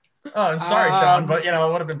 Oh, I'm sorry, Sean, but you know,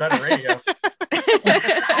 it would have been better radio.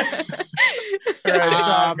 All right,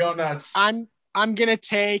 Sean, go nuts. I'm gonna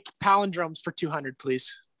take palindromes for 200,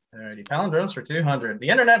 please. Alrighty, palindromes for 200. The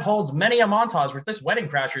internet holds many a montage with this Wedding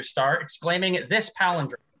Crashers star exclaiming this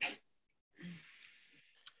palindrome.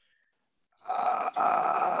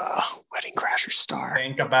 Wedding Crasher star.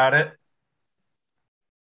 Think about it.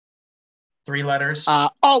 3 letters. Sean.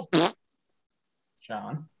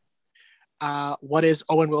 What is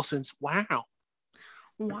Owen Wilson's? Wow.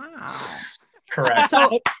 Wow. Correct. So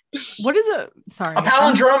what is a sorry? A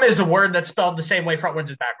palindrome is a word that's spelled the same way frontwards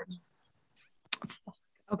as backwards.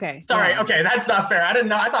 Okay. Sorry. yeah. Okay, that's not fair. I didn't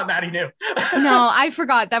know. I thought Maddie knew. No, I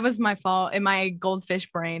forgot. That was my fault in my goldfish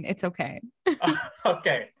brain. It's okay.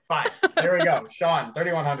 Okay, fine. There we go. Sean,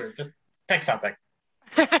 3,100. Just pick something.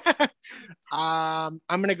 I'm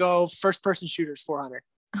gonna go first person shooters 400.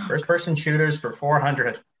 First-person shooters for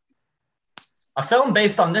 400. A film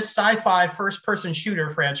based on this sci-fi first-person shooter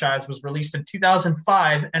franchise was released in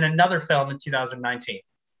 2005 and another film in 2019.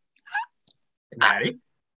 Maddie?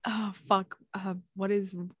 Oh fuck. What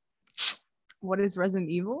is Resident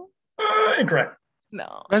Evil? Incorrect.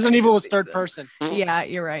 No. Resident I Evil didn't was think third so. person. Yeah,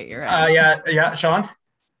 you're right. You're right. Yeah, Sean?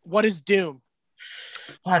 What is Doom?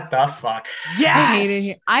 What the fuck?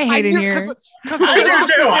 Yes. I hate it here. Because I do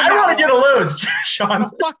too. I wanted you to lose, Sean.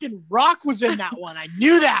 The fucking Rock was in that one. I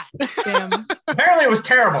knew that. Damn. Apparently, it was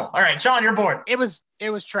terrible. All right, Sean, you're bored. It was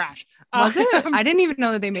trash. Was it? I didn't even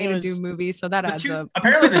know that they made It a was- new movie, so that adds up.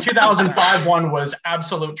 Apparently, the 2005 one was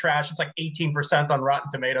absolute trash. It's like 18% on Rotten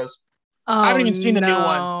Tomatoes. Oh, I haven't even seen the new one.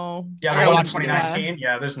 one. Yeah, I the gotta one in watch it again. 2019.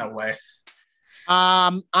 Yeah, there's no way.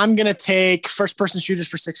 I'm gonna take first-person shooters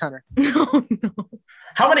for 600. Oh, no.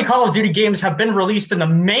 How many Call of Duty games have been released in the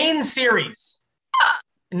main series?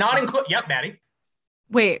 Not include. Yep, Maddie.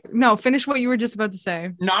 Wait, no. Finish what you were just about to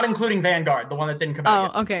say. Not including Vanguard, the one that didn't come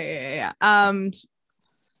out. Oh, okay, yeah.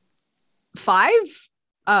 5.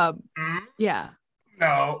 Yet. Yeah.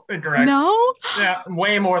 No, incorrect. No, Yeah,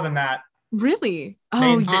 way more than that. really.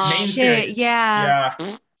 Main Oh se- main shit! series. Yeah.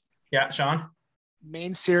 Yeah. Yeah, Sean.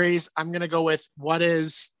 Main series. I'm gonna go with what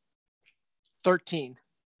is 13.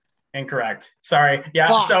 Incorrect. Sorry. Yeah.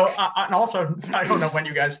 Fuck. So, and also, I don't know when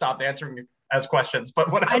you guys stopped answering as questions, but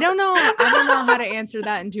whatever. I don't know how to answer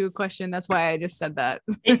that into a question. That's why I just said that.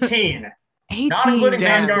 18. 18. Not including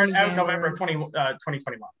Damn. Vanguard out November of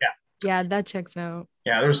 2021. Yeah. Yeah, that checks out.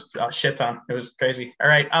 Yeah, there's a shit ton. It was crazy. All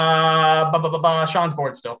right. Sean's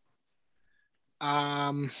bored still.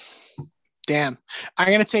 Damn.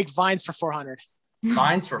 I'm gonna take Vines for 400.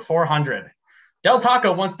 Vines for 400. Del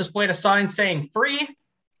Taco once displayed a sign saying free.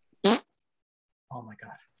 Oh my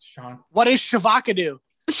God, Sean. What is Shavakadu?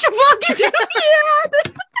 Shavaka, yeah,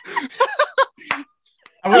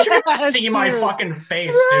 I wish you could Yes, see my dude. fucking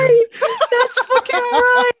face, right. That's fucking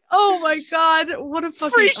right. Oh my god, what a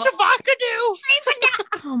fucking Free Shavakadu.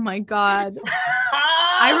 Oh my god, dude.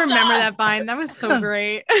 I remember that vine. That was so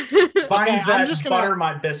great. Vines I'm that just gonna- butter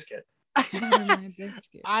my biscuit.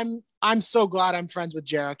 I'm so glad I'm friends with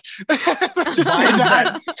Jarek. Let's just say Vines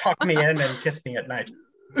that. that tuck me in and kiss me at night.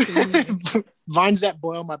 Vines that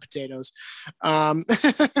boil my potatoes. I'm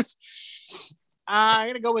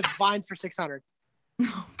gonna go with Vines for 600.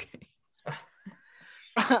 Okay.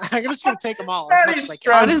 I'm just gonna take them all. As much as I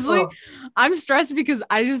can. Honestly, I'm stressed because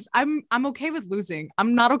I'm okay with losing.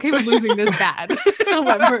 I'm not okay with losing this bad.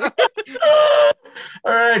 However,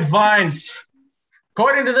 All right, Vines.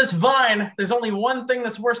 According to this Vine, there's only one thing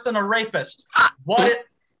that's worse than a rapist. What?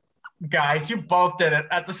 Guys, you both did it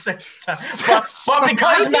at the same time. But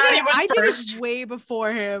because Maddie was I did first, it way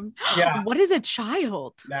before him. yeah, What is a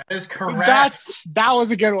child? that is correct. That was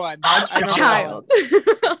a good one. That's A Yeah. child.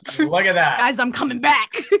 Look at that. Guys, I'm coming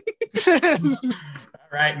back. All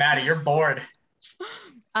right, Maddie, you're bored.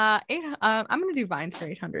 I'm gonna do vines for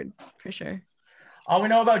 800 for sure. All we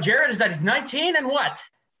know about Jared is that he's 19 and what?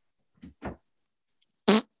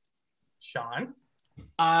 Sean,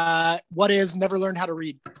 What is never learned how to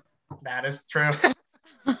read? that is true.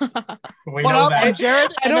 We What know up? that. I'm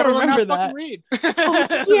Jared. I don't never learned how to remember fucking read.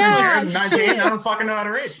 Yeah. Jared's 19. I don't fucking know how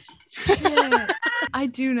to read. Shit. I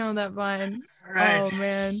do know that vine. All right. Oh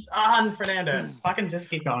man. On Fernandez. Fucking just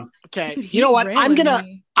keep going. Okay. Dude, You know he's what? railing I'm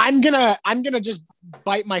me. gonna just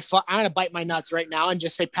bite my I'm gonna bite my nuts right now and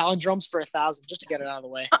just say palindromes for 1,000 just to get it out of the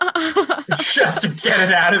way. Just to get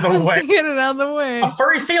it out of the Let's way. get it out of the way. A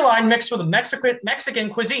furry feline mixed with a Mexican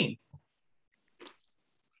cuisine.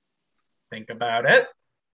 Think about it.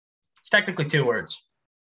 It's technically 2 words.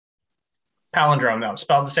 Palindrome, though.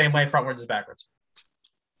 Spelled the same way, frontwards as backwards.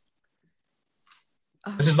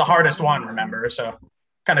 This is the hardest one, remember? So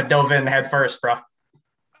kind of dove in head first, bro.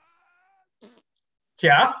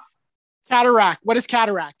 Yeah? Cataract. What is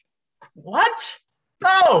cataract? What?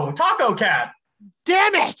 No, Taco Cat.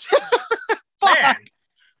 Damn it! Man. Fuck.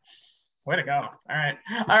 Way to go. All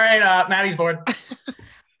right, Maddie's board.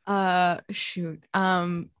 Shoot.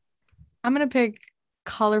 I'm gonna pick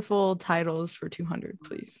colorful titles for 200,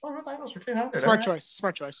 please. Oh, that was for 200. Smart choice.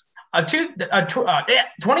 Smart choice. A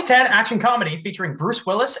 2010 action comedy featuring Bruce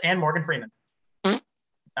Willis and Morgan Freeman.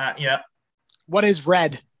 Yeah, What is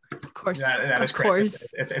red? Of course. that is of correct. course.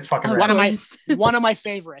 It's fucking Of red. One of my- course. One of my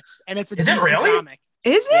favorites, and it's a Is it DC really? comic.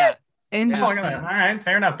 Is it? Yeah. Oh, Interesting. all right,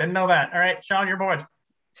 fair enough. Didn't know that. All right, Sean, you're bored.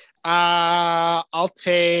 I'll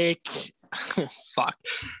take fuck.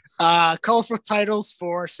 Colorful titles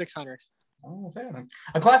for 600. Oh, fair enough.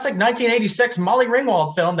 A classic 1986 Molly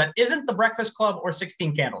Ringwald film that isn't The Breakfast Club or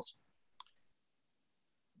 16 Candles.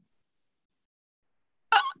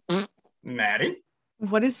 Maddie,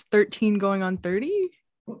 What is 13 going on 30?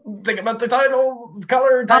 think about the title,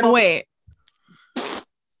 color, title. Oh wait.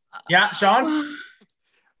 Yeah, Sean.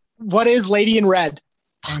 What is Lady in Red?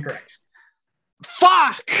 Incorrect.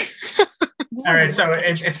 Fuck. All right, so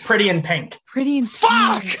it's Pretty in Pink. Pretty in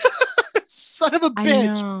Fuck. pink. Son of a I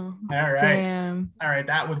bitch. know. All right. Damn. All right,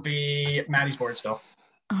 that would be Maddie's board still.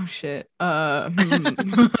 Oh shit. I'm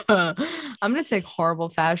gonna take horrible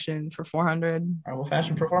fashion for 400. Horrible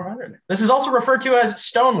fashion for 400. This is also referred to as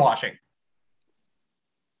stonewashing.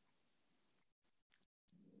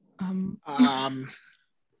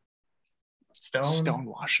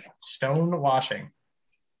 Stonewashing. Stonewashing.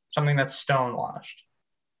 Something that's stonewashed.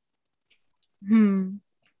 Baby.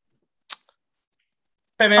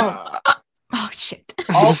 Oh shit.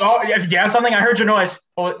 Oh, yeah, something. I heard your noise.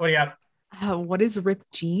 What do you have? What is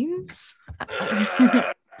ripped jeans?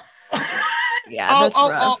 Yeah, Oh, that's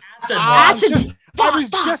rough. Acid. I was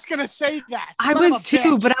just gonna say that. I Son of was a too,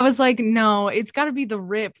 bitch. but I was like, no, it's got to be the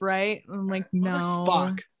rip, right? I'm like, no.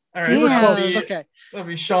 Motherfuck. All We were Damn. close. It's okay. That'll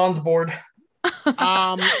be Sean's board.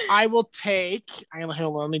 I will take. Hold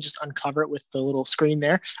on, let me just uncover it with the little screen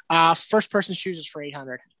there. First person shooters for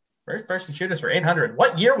 800. First person shooters for 800.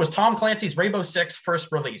 What year was Tom Clancy's Rainbow Six first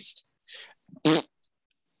released?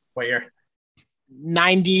 What year?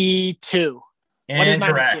 92. What is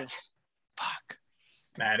 92? Incorrect. Fuck.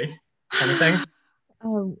 Maddie, anything?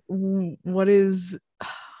 What is?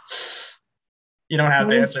 You don't have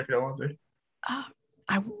What to is- answer if you don't want to.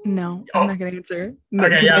 No, Oh. I'm not gonna answer. No,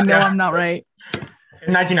 Okay, because yeah, I know yeah. I'm not right.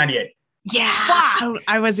 1998. Yeah, Fuck.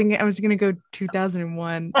 I was gonna go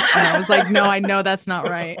 2001, and I was like, no, I know that's not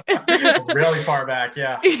right. Really far back,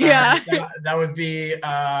 yeah. Yeah. That would be,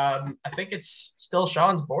 I think it's still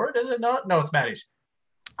Sean's board, is it not? No, it's Maddie's.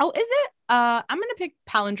 Oh, is it? I'm gonna pick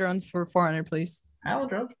palindromes for 400, please.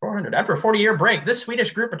 Palindrome 400. After a 40-year break, this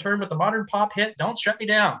Swedish group returned with the modern pop hit "Don't Shut Me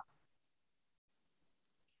Down."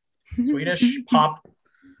 Swedish pop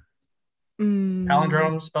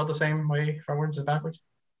palindrome spelled the same way forwards and backwards.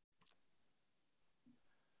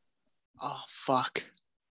 Oh fuck.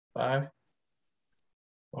 5,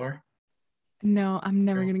 4, No, I'm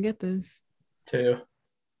never gonna get this. 2,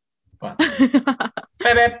 1.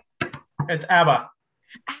 Baby, it's ABBA.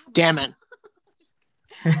 Damn it.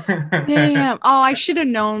 Damn. Oh, I should have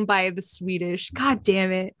known by the Swedish. God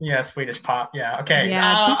damn it. Yeah, Swedish pop. Yeah, okay.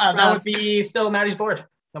 Yeah, that's that rough. would be still Maddie's board.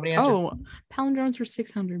 Nobody answered. Oh, palindromes for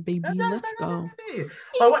 600, baby. Let's go.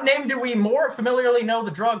 By what name do we more familiarly know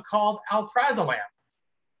the drug called alprazolam?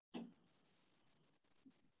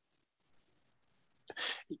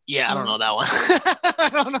 Yeah, I don't know that one. I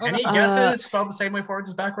don't know. Any guesses? Spelled the same way forwards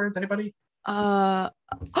as backwards? Anybody? Yeah,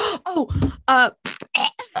 Yeah,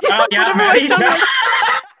 Whatever Maddie's was back.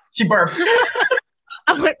 She burped.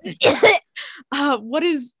 what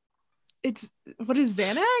is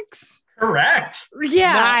Xanax? Correct.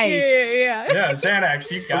 Yeah. Nice. Yeah. Yeah, Xanax.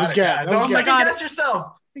 You got was it. good. guys. That was Don't good. second guess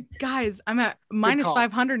yourself. Guys, I'm at minus call.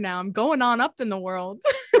 500 now. I'm going on up in the world.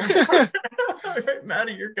 All right,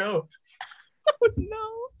 Maddie, your go. No.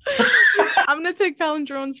 I'm gonna take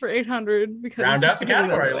palindromes for 800 because Round it's up the just a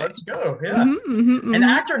bit of category. way. Let's go. Yeah. Mhm. An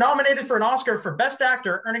actor nominated for an Oscar for Best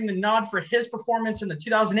Actor, earning the nod for his performance in the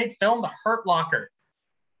 2008 film The Hurt Locker.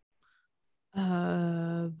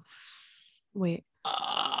 Wait.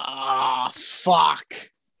 Fuck.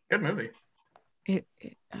 Good movie. Think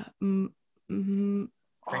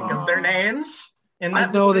Think of their names. In I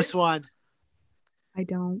that know movie. this one. I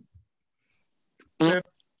don't.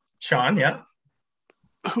 Sean, yeah.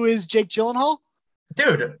 Who is Jake Gyllenhaal?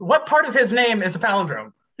 Dude, what part of his name is a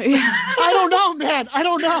palindrome? Yeah. I don't know, man. I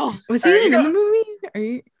don't know. Was All he right, even you in go. the movie? Are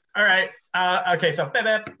you All right. Okay, so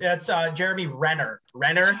it's Jeremy Renner.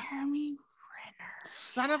 Renner. Jeremy?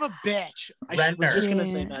 Son of a bitch. I Renner. was just gonna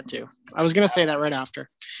say that too. I was gonna say that right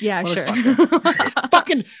after. Yeah, What a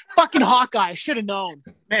sure. Fucking Hawkeye. I should have known.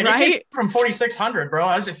 Man, Right? you came from 4,600, bro.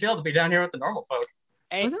 How does it feel to be down here with the normal folk?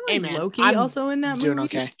 Hey, Wasn't hey, like man. Loki I'm also in that doing movie?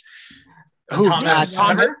 okay. Who? Tom Tom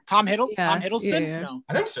Hiddleston? Yeah, Tom Hiddleston? yeah. No,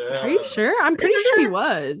 I think so. Are you sure? I'm pretty you sure he sure?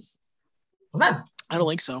 was. Was that? I don't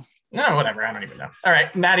think so. No, whatever. I don't even know. All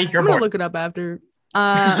right, Maddie, your I'm gonna board. look it up after.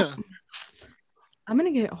 I'm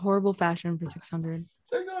gonna get horrible fashion for 600.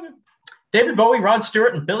 David Bowie, Rod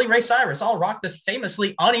Stewart, and Billy Ray Cyrus all rock this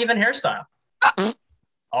famously uneven hairstyle.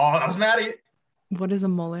 Oh, that was Maddie. What is a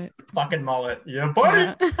mullet? Fucking mullet. Yeah, buddy.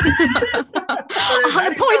 Yeah.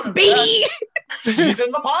 100 points, baby. He's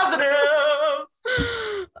in the positives.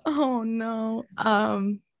 Oh no.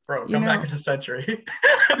 Bro, You come back know- in a century.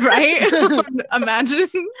 Right? Imagine.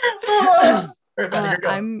 All right, Maddie, your go.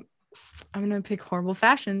 I'm gonna pick horrible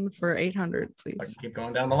fashion for 800, please. I can keep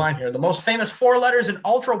going down the line here. The most famous 4 letters in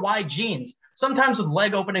ultra wide jeans, sometimes with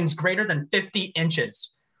leg openings greater than 50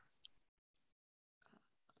 inches.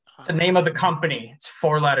 It's the name of the company. It's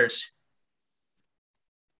 4 letters.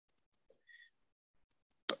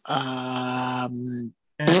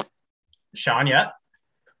 Sean, yeah.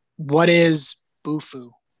 What is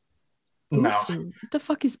Bufu? No. Bufu. What the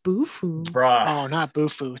fuck is Bufu? Bruh. Oh, not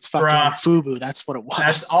Bufu. It's fucking Bruh. Fubu. That's what it was.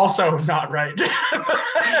 That's also not right.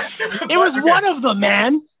 It was one of them,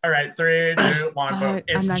 man. All right, 3, 2, 1, vote.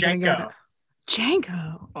 It's I'm not gonna get Jenko. it.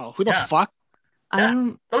 Janko. Oh, who the Yeah. fuck? I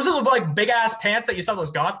don't. Those are the like big ass pants that you saw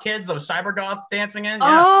those goth kids, those cyber goths dancing in.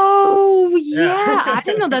 Yeah. Oh yeah, Yeah. I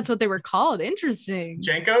didn't know that's what they were called. Interesting.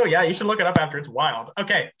 Jenko, yeah, you should look it up after. It's wild.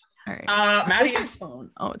 Okay, All right. Where's my Maddie's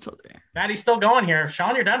phone? Oh, it's over there. still going here.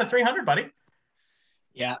 Sean, you're down to 300, buddy.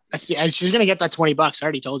 Yeah, she's gonna get that $20. I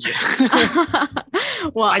already told you.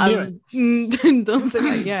 Well, I knew don't say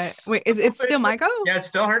that yet. Wait, it's still my go? Yeah, it's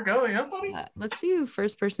still her go, yeah, buddy. Let's do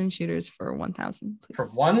first person shooters for 1,000, please. For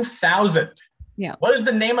 1,000. Yeah. What is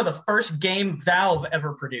the name of the first game Valve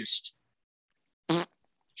ever produced?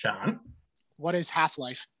 Sean. What is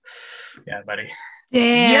Half-Life? Yeah, buddy.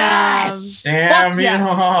 Damn. Yes. Damn, Fuck yeah.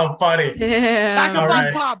 oh, buddy. Damn. Back up All on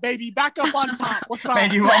right. top, baby. Back up on top. What's up?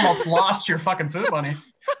 Man, you almost lost your fucking food money.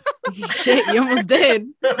 Shit, you almost did.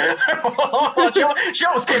 she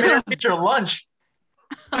almost came in and ate your lunch.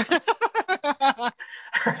 All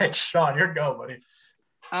right, Sean, your go, buddy.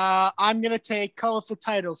 I'm gonna take colorful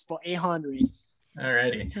titles for 800. All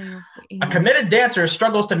righty. A committed dancer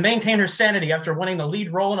struggles to maintain her sanity after winning the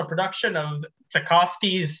lead role in a production of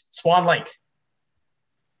Tchaikovsky's Swan Lake.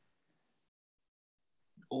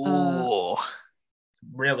 Ooh.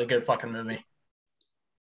 Really good fucking movie.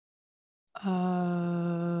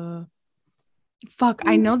 Fuck,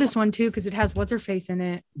 I know this one too because it has what's her face in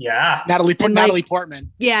it. Yeah. Natalie And, like- Natalie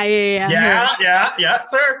Portman. Yeah. Yeah,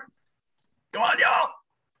 sir. Go on, y'all.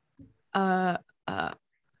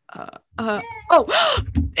 Oh,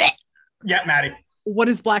 Yeah, Maddie. what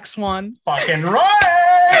is Black Swan? Fucking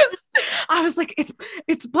right. I was like,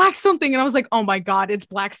 it's Black something, and I was like, oh my god, it's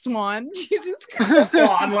Black Swan. Jesus Christ.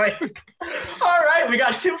 Swan Lake. All right, we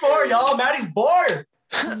got 2 more, y'all. Maddie's bored.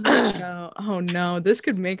 No. Oh no, this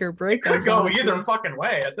could make or break Could us, go honestly. either fucking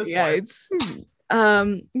way at this Yeah, point. it's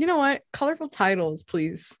you know what? Colorful titles,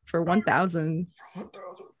 please, for 1,000.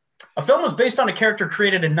 A film was based on a character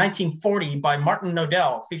created in 1940 by Martin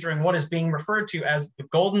Nodell, featuring what is being referred to as the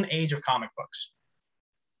golden age of comic books.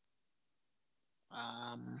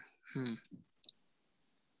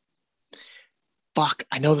 Fuck,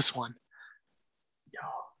 I know this one. Yo,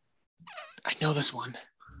 I know this one.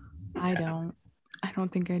 I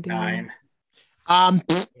don't think I do. 9, Um,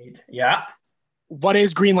 8. Yeah. what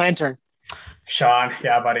is Green Lantern? Sean.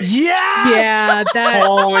 Yeah, buddy. Yes! Yeah, that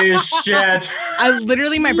Holy shit. I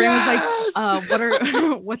literally my brain was Yes! like, what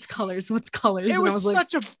are what's colors? What's colors? It And I was like,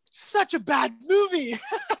 such a bad movie.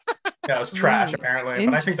 That was trash, Ooh, apparently.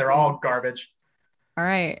 But I think they're all garbage. all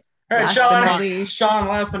right. All right, Last but not Sean. least. Sean,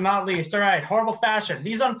 last but not least. All right, horrible fashion.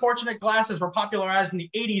 These unfortunate glasses were popularized in the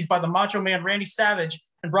 80s by the Macho Man Randy Savage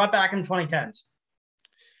and brought back in 2010s.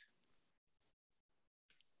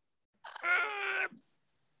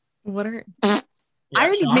 What are Yeah, I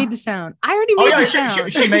already Sean? made the sound. I already Oh made yeah, the she sound.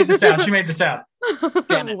 made the sound. She made the sound.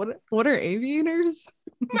 Damn it. What are aviators?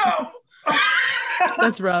 No.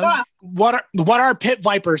 That's rough. What are pit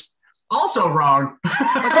vipers? Also wrong.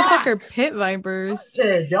 What the fuck are pit vipers?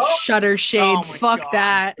 Shit, y'all. Shutter shades. Oh my Fuck God.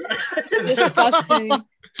 that. Disgusting.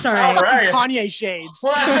 It's all All right. right. Kanye shades.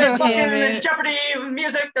 Well, that's it. Damn Fucking it. Jeopardy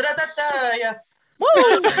music. Da, da, da, da, yeah. Woo!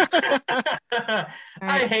 I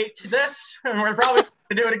right. hate this. We're probably going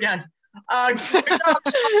to do it again.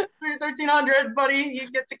 1,300, buddy.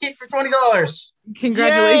 You get to keep for $20.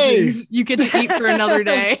 Congratulations. You get to eat for another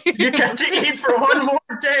day. You get to eat for one more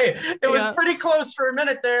day. It was Yeah. pretty close for a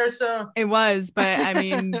minute there. So It was, but I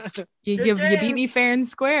mean, you Good you game. beat me fair and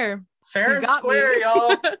square. fair You and got me. square,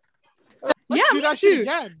 y'all. Let's do me that shit too.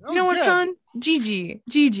 again. That You know was what, good. Sean? GG.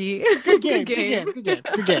 Good game.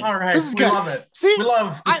 Good game. All right. This is We good. love it. See, We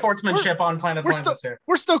love the I- sportsmanship on Planet we're Pointless here.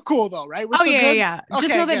 we're still cool though, right? We're Oh still yeah, good? yeah. Just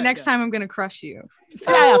Okay, know that good, next good. time I'm gonna crush you.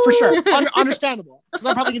 Yeah, for sure. Understandable. Because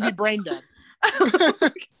I'm probably gonna be brain dead.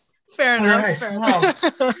 Fair All enough. right. Fair enough.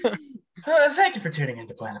 Well, thank you for tuning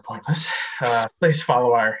into Planet Pointless. Please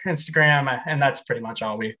follow our Instagram, and that's pretty much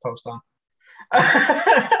all we post on.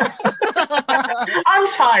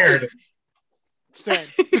 I'm tired. Same.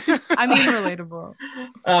 I mean, relatable.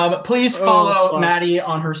 Please Oh, follow fuck. Maddie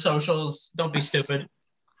on her socials. Don't be stupid.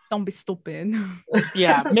 Don't be stupid.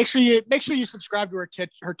 Yeah. Make sure you subscribe to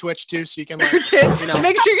her Twitch too, so you can like Her tits. you know.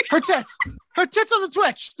 Make sure. her tits on the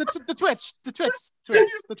Twitch, the Twitch. Yeah, We're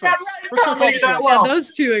still called probably the that Twits. well.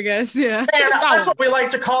 Those two, I guess. Yeah. Man, that's what we like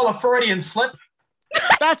to call a Freudian slip.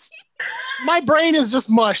 That's my brain is just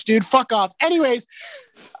mush, dude. Fuck off. Anyways,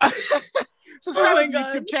 Subscribe my to the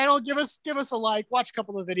God. YouTube channel. Give us a like. Watch a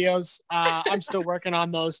couple of videos. I'm still working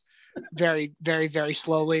on those very, very, very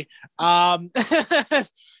slowly. I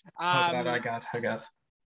got.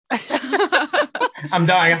 I'm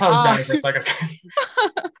dying. I thought I was dying for a second.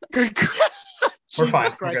 Good. We're fine.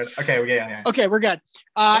 Jesus We're Christ. good. Okay, yeah. Okay, we're good.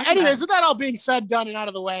 Anyways, with that all being said, done, and out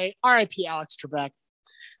of the way, R.I.P. Alex Trebek,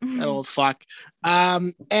 that old fuck.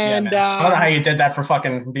 I don't know how you did that for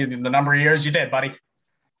fucking the number of years you did, buddy.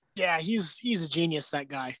 Yeah, he's a genius, that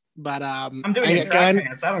guy. But I'm doing it. I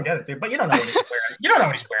don't get it, dude. But you don't know what he's wearing. You don't know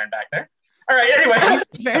what he's wearing back there. All right. Anyway,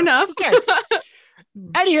 Fair enough.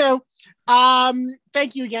 Anywho,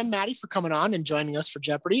 thank you again, Maddie, for coming on and joining us for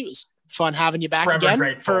Jeopardy. It was fun having you back forever again.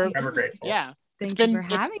 grateful. Forever grateful. Yeah. Thank you for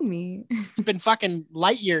having me. It's been fucking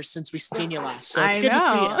light years since we seen you last. So it's I good to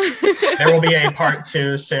see know. you. There will be a part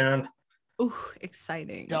 2 soon. Ooh,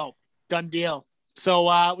 exciting. Dope. Done deal.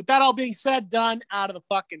 So with that all being said, done, out of the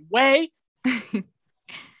fucking way.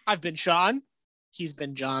 I've been Sean. He's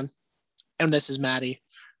been John. And this is Maddie.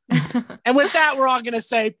 And with that, we're all gonna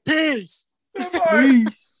say peace.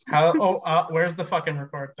 Peace. Where's the fucking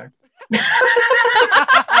record thing?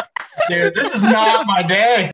 Dude, this is not my day.